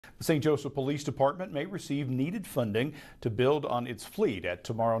The St. Joseph Police Department may receive needed funding to build on its fleet at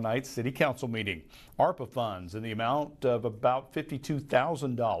tomorrow night's City Council meeting. ARPA funds in the amount of about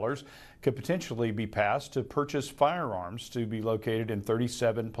 $52,000 could potentially be passed to purchase firearms to be located in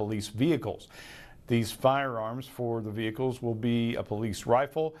 37 police vehicles. These firearms for the vehicles will be a police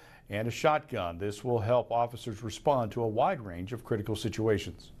rifle and a shotgun. This will help officers respond to a wide range of critical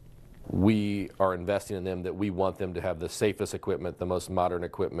situations. We are investing in them, that we want them to have the safest equipment, the most modern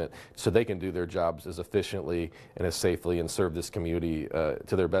equipment, so they can do their jobs as efficiently and as safely and serve this community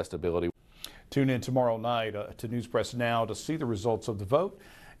to their best ability. Tune in tomorrow night to News Press Now to see the results of the vote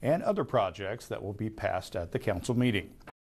and other projects that will be passed at the council meeting.